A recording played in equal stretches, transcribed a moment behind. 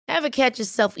Ever catch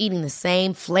yourself eating the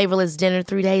same flavorless dinner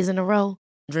 3 days in a row?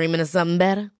 Dreaming of something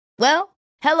better? Well,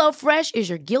 HelloFresh is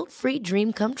your guilt-free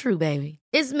dream come true, baby.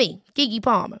 It's me, Keke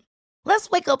Palmer. Let's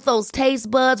wake up those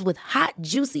taste buds with hot,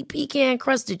 juicy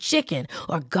pecan-crusted chicken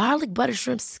or garlic butter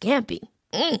shrimp scampi.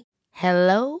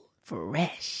 Hello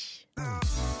Fresh.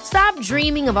 Stop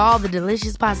dreaming of all the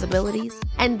delicious possibilities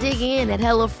and dig in at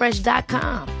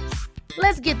HelloFresh.com.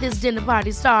 Let's get this dinner party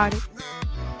started.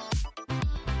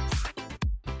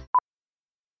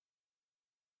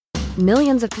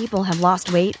 Millions of people have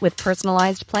lost weight with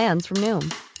personalized plans from Noom.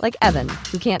 Like Evan,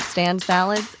 who can't stand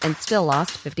salads and still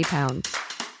lost 50 pounds.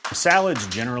 Salads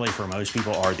generally for most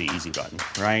people are the easy button,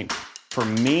 right? For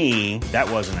me,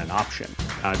 that wasn't an option.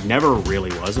 I never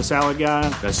really was a salad guy.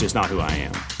 That's just not who I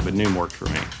am. But Noom worked for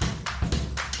me.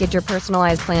 Get your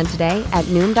personalized plan today at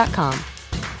Noom.com.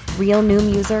 Real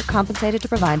Noom user compensated to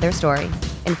provide their story.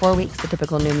 In 4 weeks, the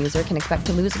typical Noom user can expect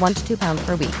to lose 1 to 2 pounds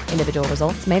per week. Individual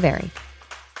results may vary.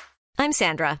 I'm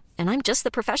Sandra, and I'm just the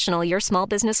professional your small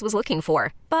business was looking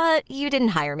for. But you didn't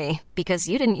hire me because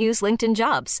you didn't use LinkedIn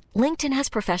Jobs. LinkedIn has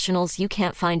professionals you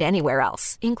can't find anywhere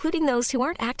else, including those who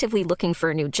aren't actively looking for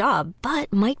a new job,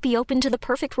 but might be open to the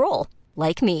perfect role,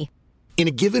 like me. In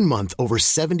a given month, over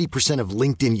 70% of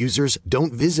LinkedIn users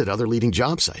don't visit other leading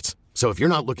job sites. So if you're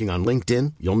not looking on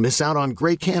LinkedIn, you'll miss out on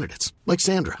great candidates like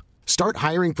Sandra. Start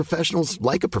hiring professionals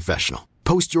like a professional.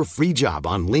 Post your free job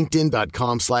on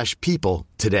linkedin.com/people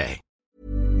today.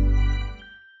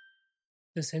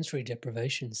 The sensory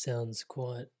deprivation sounds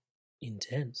quite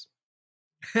intense.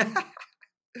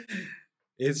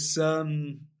 It's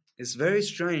very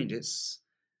strange. It's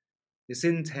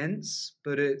intense,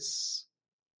 but it's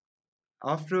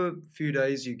after a few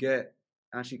days you get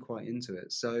actually quite into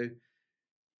it. So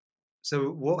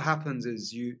what happens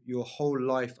is your whole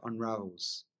life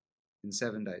unravels in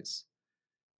 7 days.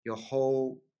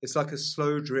 It's like a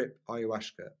slow drip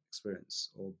ayahuasca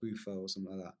experience or bufa or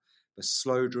something like that. A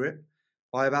slow drip.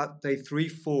 By about day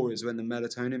 3-4 is when the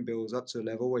melatonin builds up to a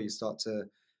level where you start to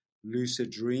lucid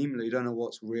dream. You don't know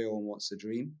what's real and what's a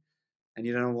dream, and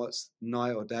you don't know what's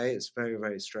night or day. It's very,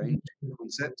 very strange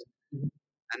concept.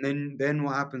 And then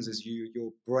what happens is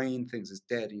your brain thinks it's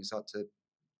dead, and you start to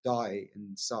die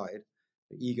inside,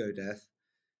 the ego death,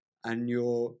 and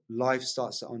your life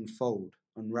starts to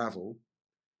unravel,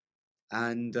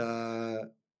 and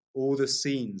all the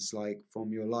scenes like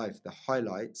from your life, the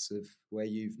highlights of where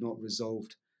you've not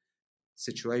resolved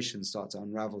situations start to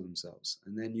unravel themselves,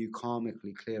 and then you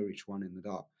karmically clear each one in the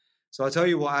dark. So I'll tell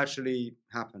you what actually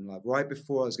happened. Like right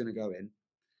before I was going to go in,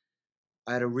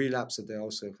 I had a relapse of the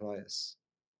ulcerative colitis.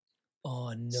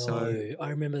 Oh no, So, I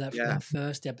remember that from yeah. our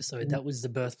first episode. That was the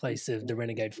birthplace of the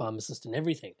renegade pharmacist and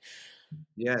everything.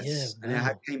 Yes, Yeah, and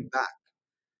wow. it came back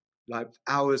like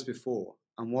hours before.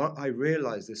 And what I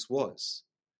realized this was,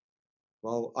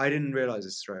 well, I didn't realize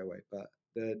this straight away, but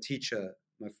the teacher,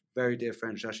 my very dear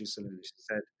friend Shashi Salun,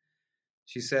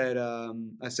 she said,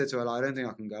 I said to her, I don't think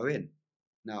I can go in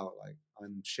now. Like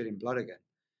I'm shitting blood again.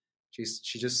 She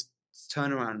just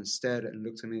turned around and stared and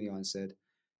looked at me in the eye and said,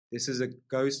 "This is a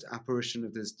ghost apparition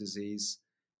of this disease.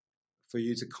 For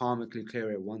you to karmically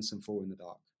clear it once and for all in the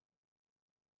dark."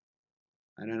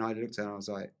 And then I looked at her and I was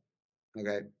like,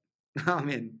 okay, I'm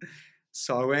in.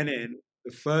 So I went in.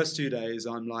 The first 2 days,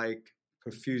 I'm like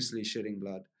profusely shitting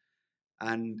blood.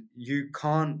 And you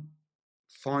can't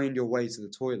find your way to the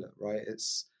toilet, right?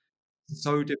 It's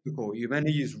so difficult. You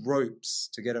mainly use ropes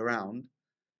to get around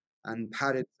and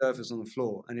padded surface on the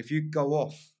floor. And if you go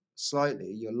off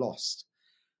slightly, you're lost.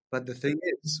 But the thing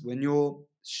is, when you're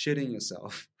shitting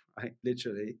yourself, right,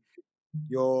 literally,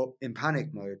 you're in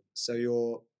panic mode. So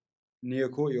your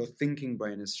thinking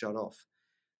brain is shut off.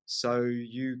 So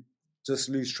you just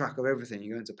lose track of everything.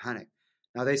 You go into panic.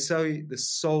 Now they say the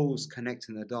souls connect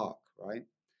in the dark, right?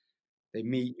 They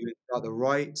meet you in the dark. The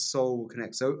right soul will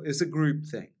connect. So it's a group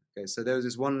thing. Okay, so there was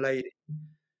this one lady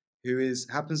who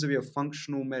happens to be a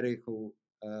functional medical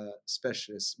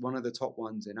specialist, one of the top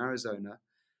ones in Arizona,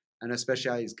 and her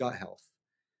specialty is gut health.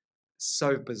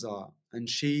 So bizarre. And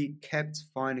she kept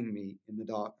finding me in the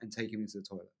dark and taking me to the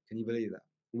toilet. Can you believe that?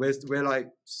 We're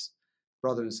like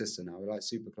brother and sister now. We're like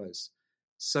super close.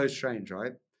 So strange,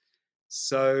 right?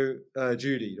 So Dr.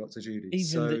 Judy.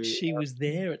 Even that she was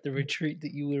there at the retreat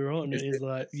that you were on, it is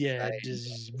like, yeah,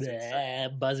 just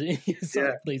buzzing. Sorry,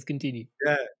 Yeah. please continue.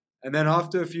 Yeah. And then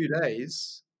after a few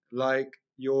days, I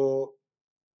thought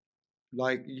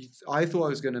I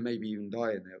was going to maybe even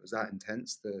die in there. It was that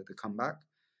intense, the comeback.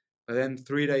 But then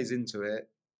 3 days into it,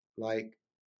 like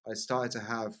I started to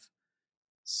have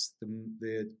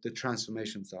the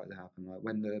transformation started to happen, like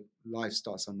when the life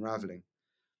starts unraveling.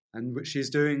 and she's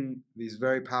doing these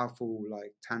very powerful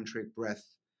like tantric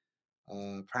breath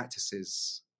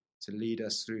practices to lead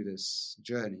us through this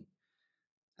journey.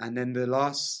 And then the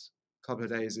last couple of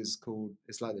days is called,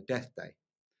 it's like the death day.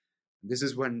 This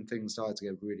is when things start to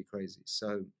get really crazy.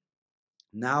 So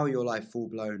now you're like full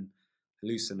blown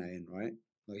hallucinating, right?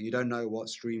 Like you don't know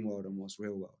what's dream world and what's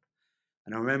real world.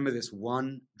 And I remember this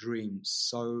one dream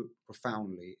so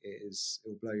profoundly,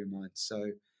 it'll blow your mind.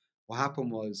 So what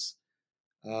happened was,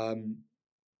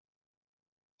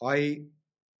 I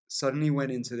suddenly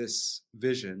went into this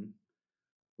vision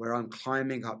where I'm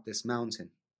climbing up this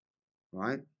mountain,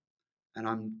 right? And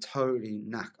I'm totally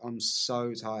I'm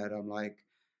so tired. I'm like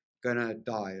gonna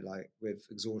die, like with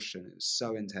exhaustion. It was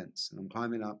so intense. And I'm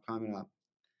climbing up.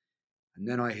 And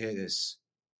then I hear this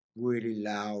really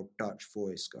loud Dutch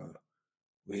voice go,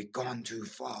 "We've gone too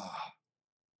far."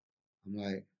 I'm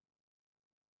like,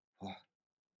 what?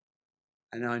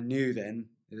 And I knew then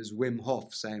it was Wim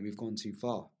Hof saying we've gone too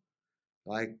far.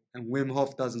 Like, and Wim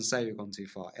Hof doesn't say we've gone too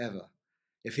far, ever.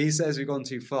 If he says we've gone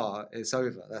too far, it's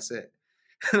over. That's it.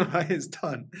 Right? It's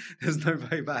done. There's no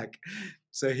way back.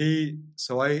 So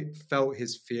I felt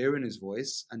his fear in his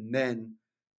voice, and then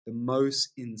the most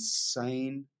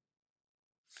insane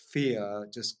fear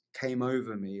just came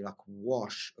over me, like a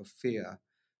wash of fear,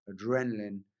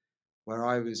 adrenaline, where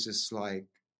I was just like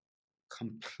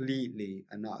completely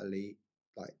and utterly,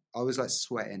 like I was like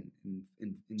sweating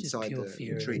inside pure the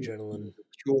fear and retreat, adrenaline.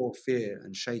 pure fear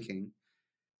and shaking,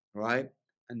 right?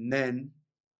 And then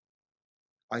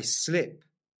I slip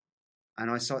and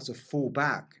I start to fall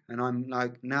back, and I'm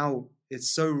like, now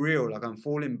it's so real, like I'm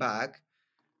falling back,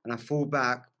 and I fall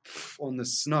back on the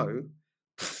snow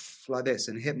like this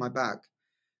and hit my back,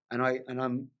 and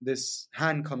I'm this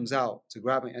hand comes out to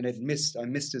grab me, and I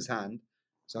missed his hand,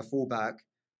 so I fall back,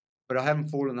 but I haven't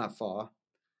fallen that far.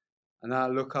 And then I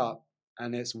look up,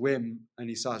 and it's Wim, and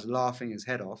he starts laughing his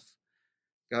head off,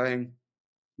 going,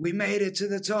 "We made it to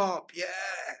the top, yeah!"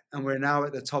 And we're now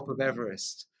at the top of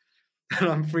Everest, and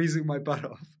I'm freezing my butt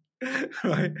off,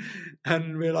 right?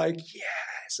 And we're like,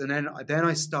 yes! And then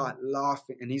I start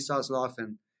laughing, and he starts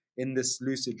laughing in this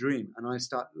lucid dream, and I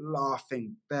start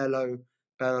laughing, bellow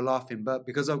laughing. But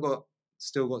because I've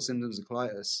still got symptoms of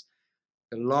colitis,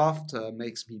 the laughter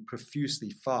makes me profusely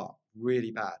fart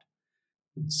really bad.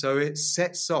 So it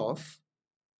sets off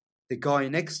the guy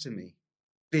next to me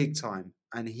big time,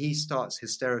 and he starts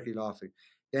hysterically laughing.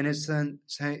 Then it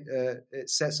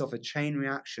sets off a chain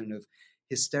reaction of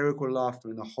hysterical laughter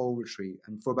in the whole retreat.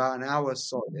 And for about an hour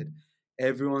solid,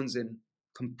 everyone's in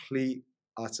complete,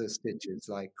 utter stitches,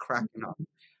 like cracking up.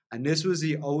 And this was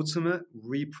the ultimate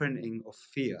reprinting of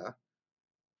fear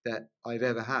that I've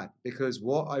ever had, because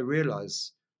what I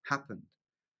realized happened,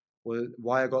 was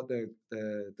why I got the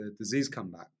disease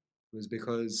come back, was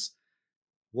because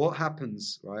what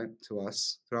happens, right, to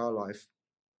us through our life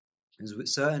is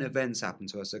certain events happen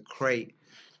to us that create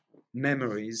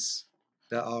memories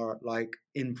that are like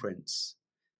imprints,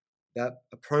 that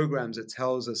are programs that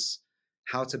tells us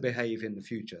how to behave in the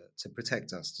future to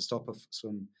protect us, to stop us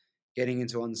from getting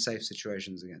into unsafe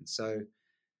situations again. So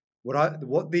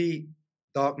what the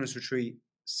darkness retreat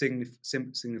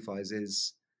signifies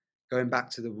is going back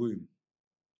to the womb,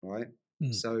 right?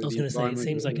 So I was going to say, it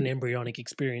seems like an embryonic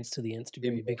experience to the nth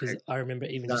degree, because I remember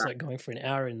even just like going for an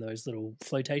hour in those little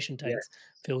flotation tanks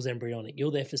feels embryonic.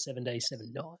 You're there for 7 days,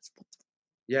 7 nights.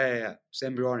 Yeah. It's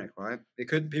embryonic, right?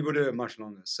 People do it much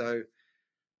longer. So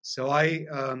I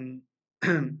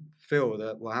feel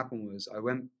that what happened was I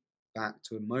went back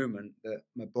to a moment that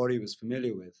my body was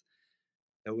familiar with.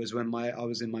 It was when I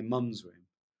was in my mum's room.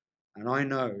 And I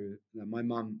know that my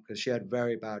mum, because she had a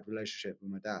very bad relationship with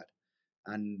my dad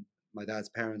and my dad's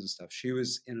parents and stuff, she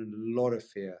was in a lot of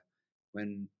fear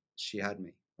when she had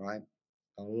me, right?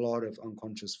 A lot of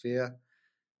unconscious fear.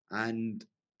 And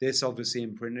this obviously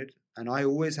imprinted. And I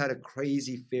always had a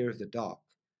crazy fear of the dark.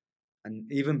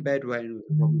 And even bedwetting was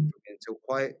a problem for me until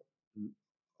quite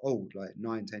old, like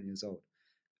 9, 10 years old.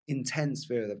 Intense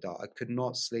fear of the dark. I could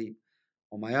not sleep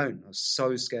on my own. I was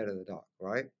so scared of the dark,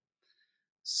 right?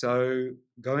 So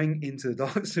going into the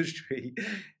darkness retreat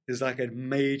is like a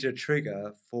major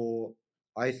trigger for,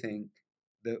 I think,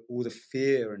 all the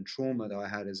fear and trauma that I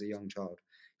had as a young child,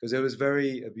 because it was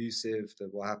very abusive,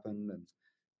 that what happened, and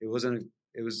there was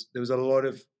a lot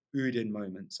of Udin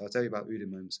moments. I'll tell you about Udin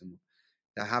moments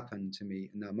that happened to me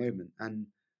in that moment. And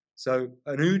so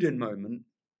an Udin moment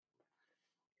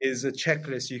is a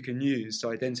checklist you can use to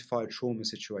identify a trauma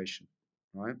situation,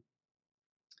 right?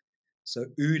 So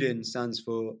Udin stands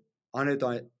for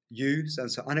U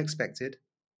stands for unexpected,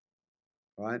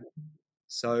 right?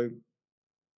 So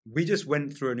we just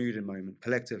went through an Udin moment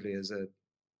collectively as a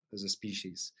as a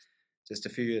species just a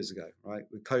few years ago, right?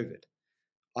 With COVID.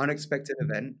 Unexpected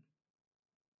event.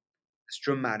 It's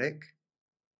dramatic,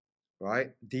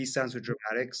 right? These stands for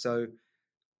dramatic. So,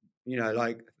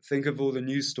 like think of all the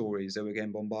news stories that we're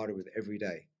getting bombarded with every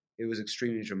day. It was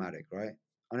extremely dramatic, right?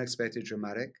 Unexpected,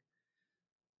 dramatic.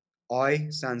 I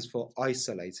stands for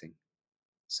isolating.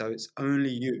 So it's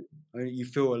only you. Only you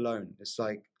feel alone. It's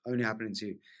like only happening to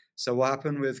you. So what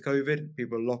happened with COVID?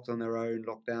 People locked on their own,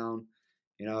 locked down.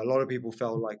 A lot of people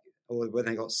felt like, or when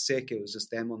they got sick, it was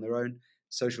just them on their own.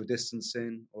 Social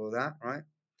distancing, all of that, right?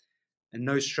 And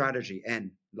no strategy.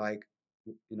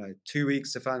 2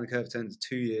 weeks to flatten the curve turned to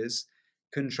 2 years.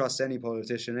 Couldn't trust any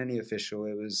politician, any official.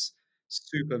 It was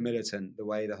super militant the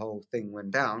way the whole thing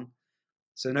went down.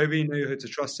 So nobody knew who to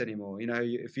trust anymore.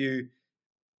 If you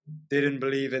didn't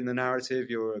believe in the narrative,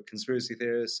 you're a conspiracy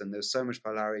theorist, and there's so much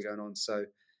polarity going on.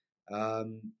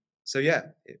 So yeah,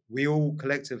 we all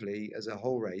collectively, as a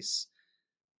whole race,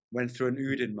 went through an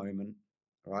Udin moment,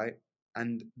 right?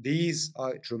 And these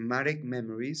are dramatic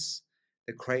memories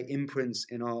that create imprints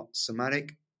in our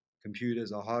somatic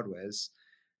computers, our hardwares,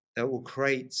 that will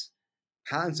create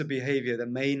patterns of behavior that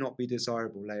may not be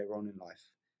desirable later on in life,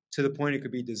 to the point it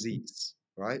could be disease,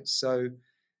 right? So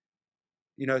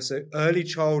early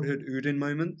childhood Udin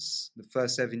moments, the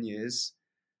first 7 years,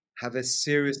 have a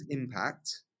serious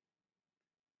impact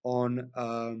on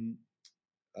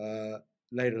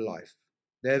later life.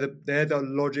 They're the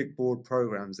logic board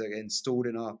programs that get installed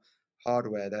in our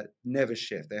hardware that never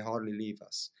shift. They hardly leave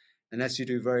us unless you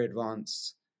do very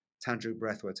advanced tantric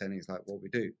breathwork techniques like what we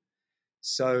do.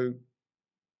 So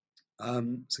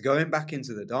going back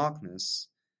into the darkness,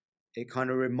 it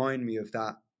kind of reminded me of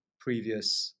that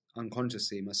previous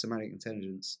unconsciously, my somatic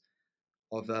intelligence,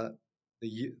 of the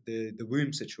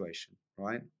womb situation,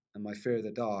 right? And my fear of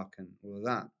the dark and all of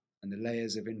that, and the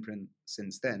layers of imprint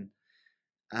since then.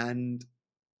 And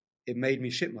it made me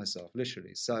shit myself,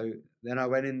 literally. So then I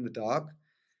went in the dark,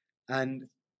 and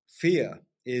fear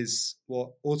is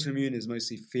what autoimmune is.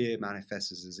 Mostly fear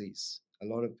manifests as disease. A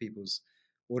lot of people's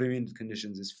autoimmune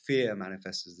conditions is fear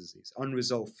manifests as disease,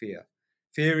 unresolved fear.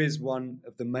 Fear is one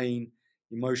of the main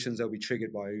emotions that will be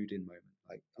triggered by a Udin moment,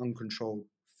 like uncontrolled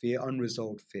fear,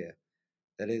 unresolved fear,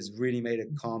 that has really made a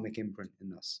karmic imprint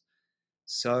in us.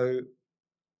 So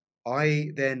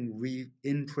I then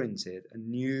re-imprinted a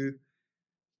new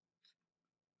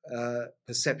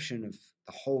perception of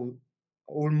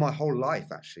my whole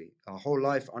life, actually. Our whole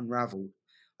life unraveled.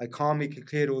 I karmically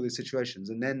cleared all these situations.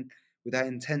 And then with that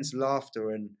intense laughter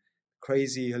and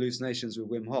crazy hallucinations with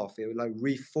Wim Hof, it like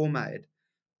reformatted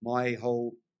my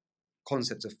whole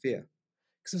concept of fear.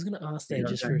 Because I was going to ask there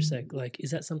just for a sec, like,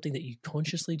 is that something that you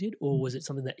consciously did, or was it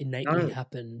something that innately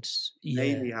happened?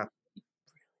 Innately happened.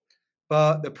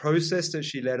 But the process that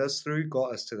she led us through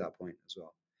got us to that point as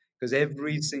well. Because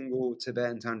every single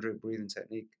Tibetan tantric breathing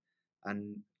technique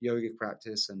and yogic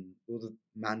practice and all the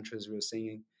mantras we were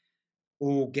singing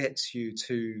all gets you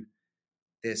to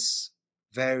this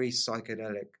very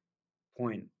psychedelic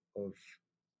point of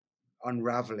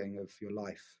unraveling of your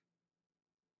life,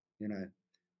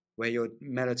 where your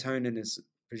melatonin is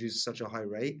produced at such a high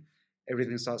rate,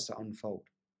 everything starts to unfold.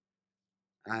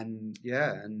 And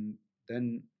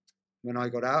then when I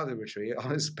got out of the retreat, I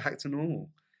was back to normal,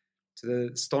 to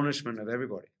the astonishment of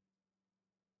everybody.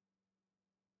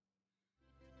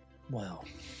 Wow.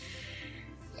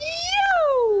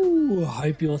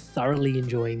 Hope you're thoroughly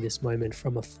enjoying this moment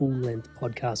from a full-length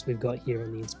podcast we've got here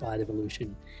on the Inspired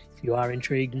Evolution. If you are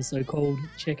intrigued and so called,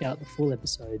 check out the full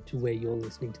episode to where you're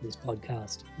listening to this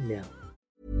podcast now.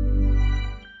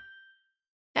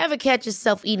 Ever catch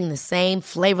yourself eating the same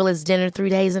flavorless dinner 3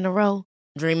 days in a row?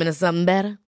 Dreaming of something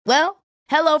better? Well,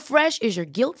 HelloFresh is your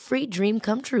guilt-free dream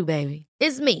come true, baby.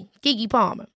 It's me, Keke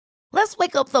Palmer. Let's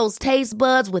wake up those taste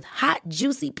buds with hot,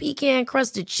 juicy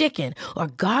pecan-crusted chicken or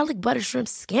garlic butter shrimp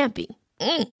scampi.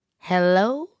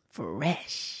 Hello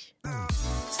Fresh.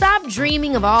 Stop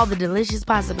dreaming of all the delicious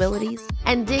possibilities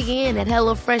and dig in at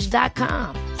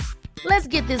HelloFresh.com. Let's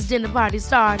get this dinner party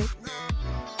started.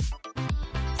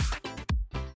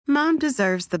 Mom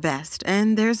deserves the best,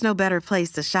 and there's no better place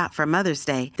to shop for Mother's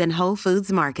Day than Whole Foods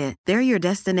Market. They're your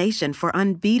destination for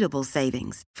unbeatable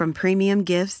savings, from premium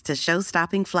gifts to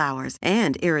show-stopping flowers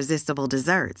and irresistible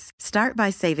desserts. Start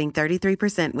by saving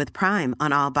 33% with Prime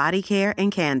on all body care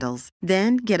and candles.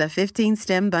 Then get a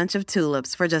 15-stem bunch of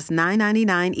tulips for just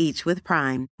 $9.99 each with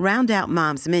Prime. Round out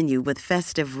Mom's menu with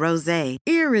festive rosé,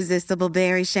 irresistible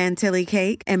berry chantilly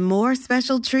cake, and more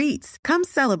special treats. Come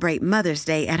celebrate Mother's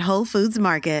Day at Whole Foods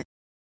Market.